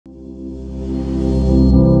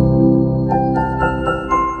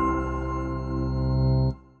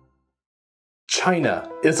China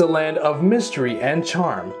is a land of mystery and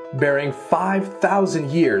charm, bearing 5,000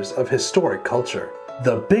 years of historic culture.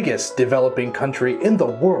 The biggest developing country in the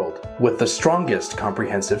world with the strongest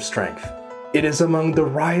comprehensive strength. It is among the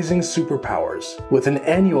rising superpowers with an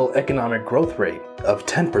annual economic growth rate of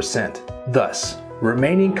 10%, thus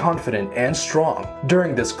remaining confident and strong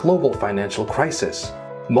during this global financial crisis.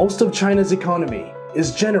 Most of China's economy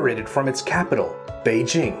is generated from its capital,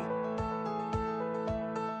 Beijing.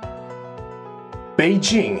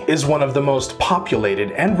 Beijing is one of the most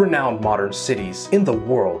populated and renowned modern cities in the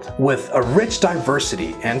world, with a rich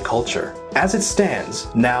diversity and culture. As it stands,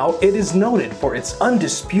 now it is noted for its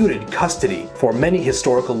undisputed custody for many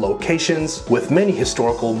historical locations with many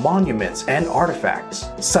historical monuments and artifacts,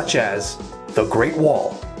 such as the Great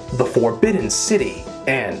Wall, the Forbidden City,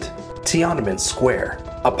 and Tiananmen Square.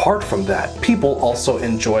 Apart from that, people also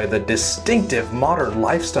enjoy the distinctive modern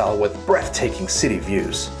lifestyle with breathtaking city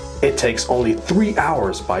views. It takes only 3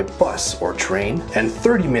 hours by bus or train and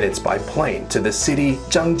 30 minutes by plane to the city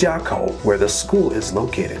Zhangjiakou, where the school is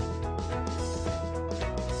located.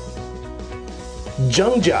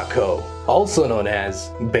 Zhangjiakou, also known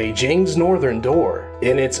as Beijing's Northern Door,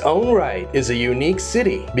 in its own right is a unique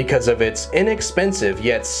city because of its inexpensive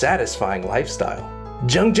yet satisfying lifestyle.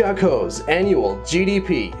 Zhangjiakou's annual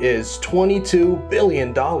GDP is $22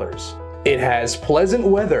 billion. It has pleasant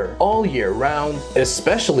weather all year round,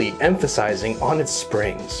 especially emphasizing on its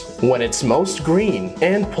springs, when it's most green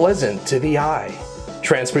and pleasant to the eye.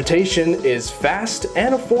 Transportation is fast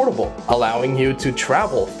and affordable, allowing you to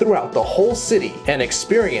travel throughout the whole city and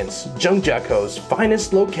experience Zhangjiakou's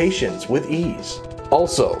finest locations with ease.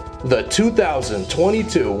 Also, the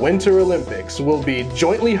 2022 Winter Olympics will be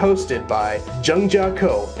jointly hosted by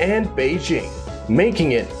Zhangjiakou and Beijing,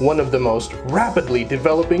 making it one of the most rapidly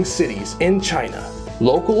developing cities in China.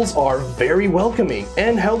 Locals are very welcoming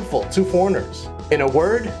and helpful to foreigners. In a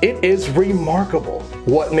word, it is remarkable.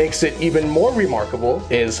 What makes it even more remarkable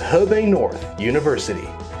is Hebei North University.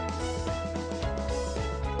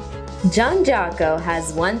 Zhangjiakou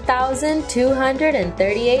has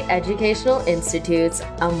 1,238 educational institutes,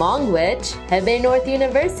 among which Hebei North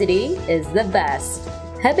University is the best.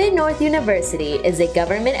 Hebei North University is a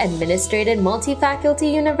government-administrated multi-faculty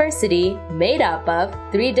university made up of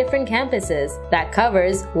 3 different campuses that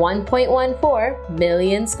covers 1.14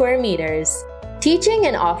 million square meters. Teaching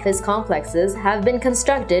and office complexes have been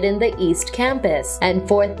constructed in the East Campus, and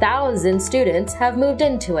 4,000 students have moved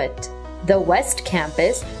into it. The West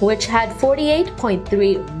Campus, which had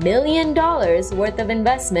 $48.3 million worth of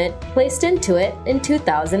investment placed into it in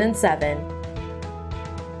 2007.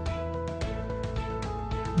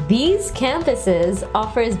 These campuses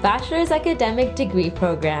offers bachelor's academic degree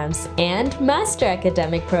programs and master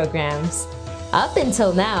academic programs. Up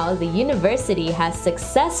until now, the university has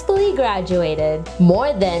successfully graduated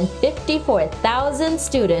more than 54,000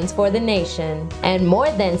 students for the nation and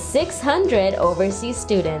more than 600 overseas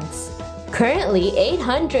students. Currently,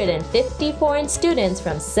 850 foreign students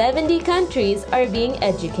from 70 countries are being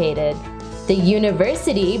educated. The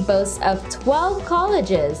university boasts of 12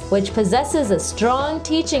 colleges, which possesses a strong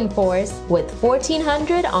teaching force with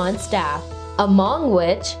 1,400 on staff, among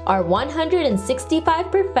which are 165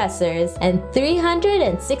 professors and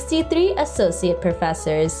 363 associate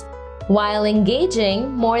professors, while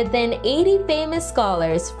engaging more than 80 famous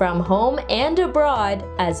scholars from home and abroad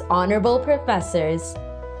as honorable professors.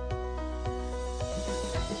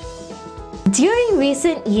 During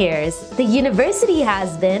recent years, the university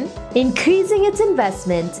has been increasing its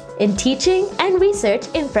investment in teaching and research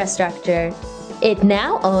infrastructure. It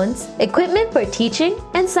now owns equipment for teaching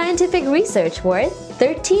and scientific research worth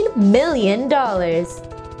 $13 million,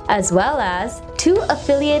 as well as 2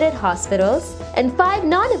 affiliated hospitals and 5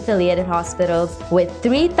 non-affiliated hospitals with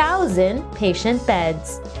 3,000 patient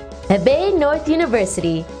beds. Hebei North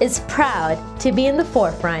University is proud to be in the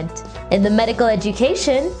forefront in the medical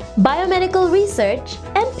education, biomedical research,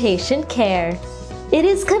 and patient care. It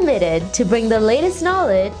is committed to bring the latest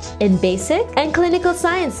knowledge in basic and clinical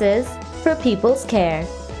sciences for people's care.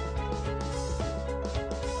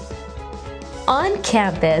 On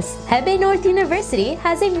campus, Hebei North University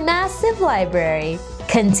has a massive library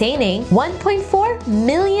containing 1.4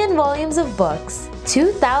 million volumes of books,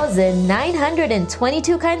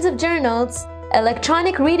 2,922 kinds of journals,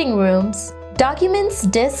 electronic reading rooms, documents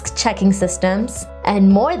disk checking systems, and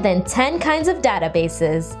more than 10 kinds of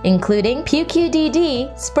databases, including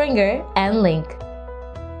PQDD, Springer, and Link.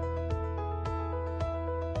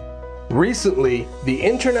 Recently, the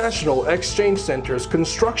International Exchange Center's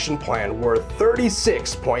construction plan worth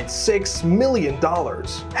 $36.6 million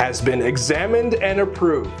has been examined and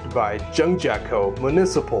approved by Zhangjiakou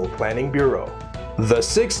Municipal Planning Bureau. The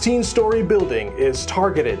 16-story building is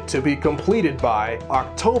targeted to be completed by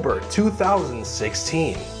October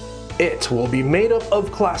 2016. It will be made up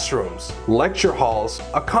of classrooms, lecture halls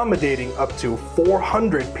accommodating up to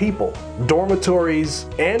 400 people, dormitories,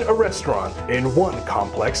 and a restaurant in one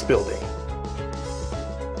complex building.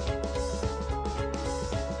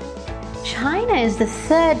 China is the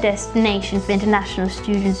third destination for international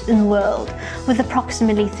students in the world, with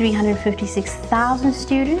approximately 356,000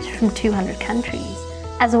 students from 200 countries.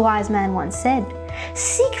 As a wise man once said,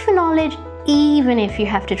 seek for knowledge even if you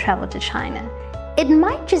have to travel to China. It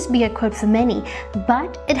might just be a quote for many,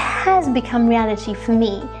 but it has become reality for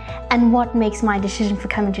me. And what makes my decision for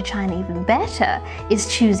coming to China even better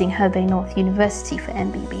is choosing Hebei North University for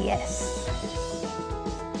MBBS.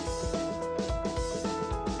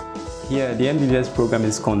 Here, the MBBS program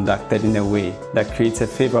is conducted in a way that creates a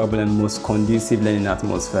favorable and most conducive learning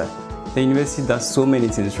atmosphere. The university does so many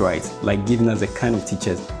things right, like giving us the kind of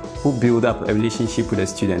teachers who build up a relationship with the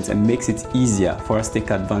students and makes it easier for us to take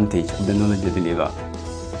advantage of the knowledge they deliver.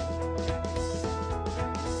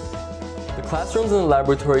 The classrooms and the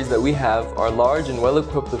laboratories that we have are large and well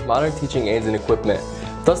equipped with modern teaching aids and equipment.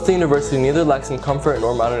 Thus, the university neither lacks in comfort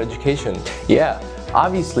nor modern education. Yeah.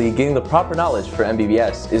 Obviously, getting the proper knowledge for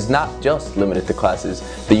MBBS is not just limited to classes.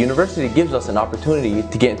 The university gives us an opportunity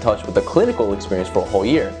to get in touch with the clinical experience for a whole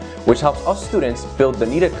year, which helps us students build the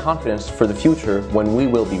needed confidence for the future when we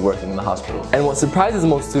will be working in the hospital. And what surprises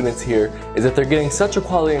most students here is that they're getting such a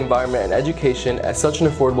quality environment and education at such an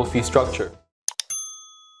affordable fee structure.